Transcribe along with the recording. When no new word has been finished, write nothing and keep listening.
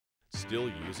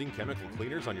Still using chemical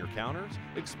cleaners on your counters?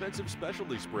 Expensive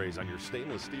specialty sprays on your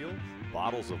stainless steel?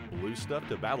 Bottles of blue stuff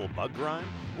to battle bug grime?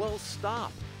 Well,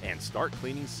 stop and start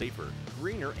cleaning safer,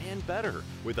 greener, and better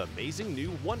with amazing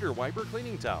new Wonder Wiper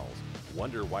cleaning towels.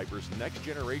 Wonder Wiper's next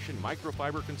generation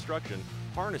microfiber construction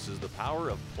harnesses the power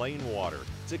of plain water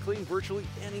to clean virtually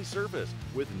any surface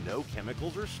with no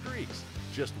chemicals or streaks.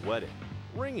 Just wet it,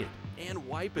 wring it, and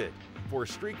wipe it. For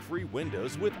streak-free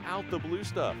windows without the blue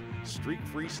stuff,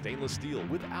 streak-free stainless steel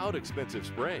without expensive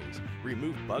sprays,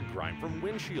 remove bug grime from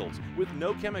windshields with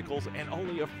no chemicals and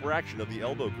only a fraction of the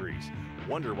elbow grease.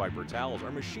 Wonder Wiper towels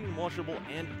are machine washable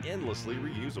and endlessly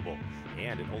reusable.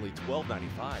 And at only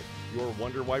 $12.95, your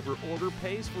Wonder Wiper order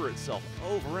pays for itself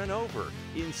over and over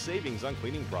in savings on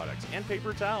cleaning products and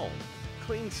paper towels.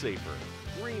 Clean safer,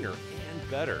 greener,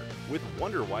 and better with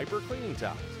Wonder Wiper cleaning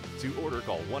towels. To order,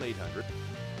 call 1-800.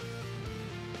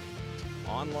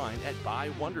 Online at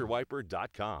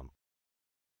buywonderwiper.com.